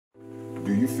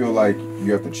Do you feel like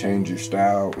you have to change your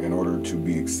style in order to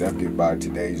be accepted by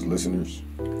today's listeners?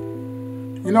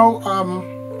 You know,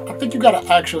 I think you got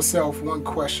to ask yourself one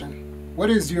question. What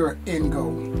is your end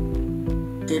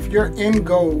goal? If your end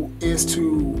goal is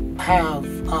to have,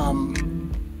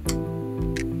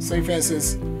 say for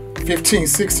instance, 15,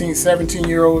 16,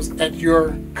 17-year-olds at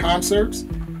your concerts,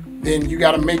 then you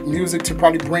got to make music to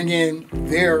probably bring in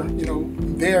their, you know,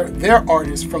 their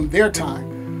artists from their time.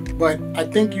 But I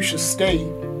think you should stay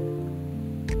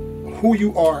who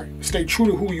you are, stay true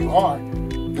to who you are.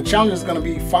 The challenge is going to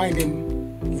be finding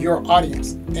your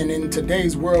audience. And in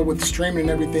today's world with streaming and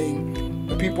everything,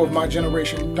 the people of my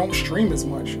generation don't stream as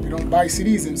much. They don't buy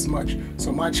CDs as much.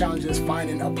 So my challenge is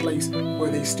finding a place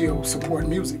where they still support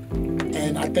music.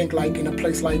 And I think like in a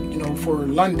place like, you know, for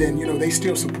London, you know, they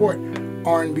still support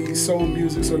R&B, soul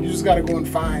music. So you just got to go and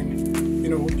find, you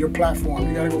know, your platform.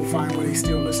 You got to go find where they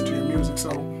still listen to your music.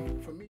 So